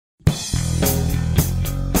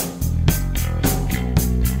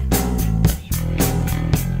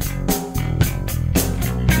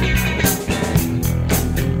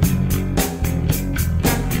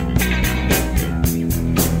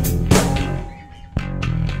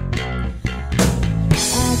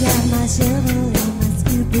shovel and my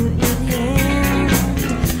scooper in hand.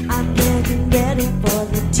 I'm getting ready for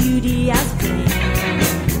the duty as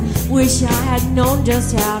planned. Wish I had known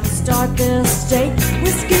just how to start this state.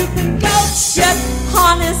 We're scooping goat shit,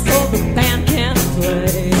 honey, so the band can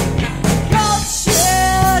play. Goat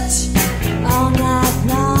shit all night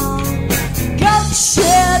long. Goat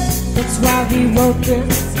shit, that's why we wrote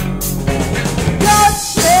this song. Goat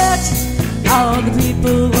shit, all the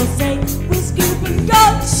people will say we're scooping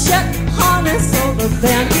goat shit, honey, so the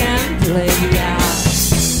band can play. Yeah.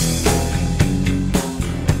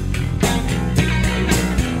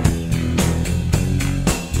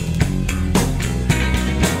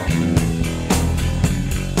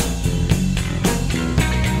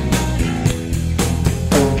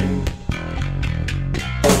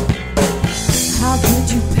 I've been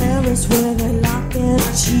to Paris where they like their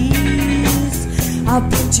cheese. I've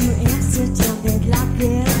been to Amsterdam, they like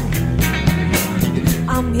their meat.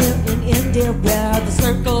 I'm here in India where the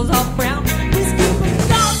circles are brown. We're scooping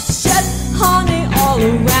goat shit, honey, all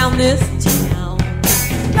around this town.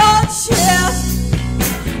 Goat shit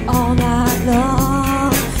all night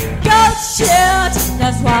long. Goat shit,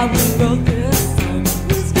 that's why we wrote this song.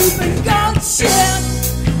 We're scooping goat shit.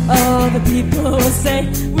 Oh, the people will say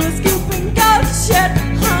we're scooping goat shit,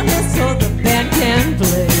 honey, so the band can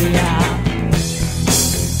play. Yeah.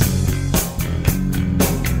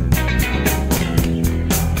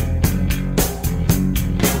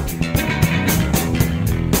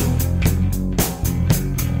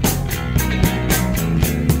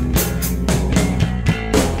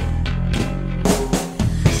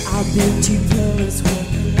 I've been to Paris where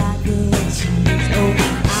they like their cheese. Oh,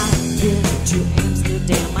 I've been to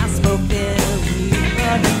Amsterdam, I smoke their weed.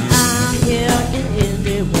 But I'm here in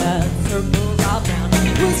India where the circles are round.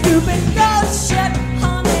 We're scooping goat shit,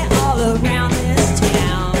 honey, all around this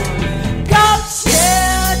town. Goat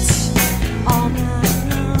shit all night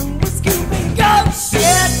long. We're scooping goat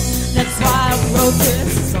shit, that's why I wrote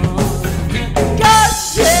this song. Goat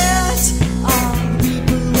shit, all the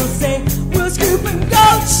people will say we're scooping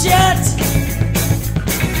goat shit.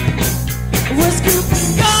 We're scooping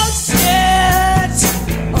goat shit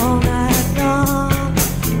all night long.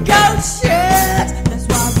 Goat shit, that's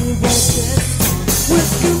why we wrote this song. We're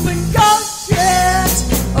scooping goat shit.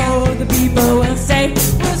 Oh, the people will say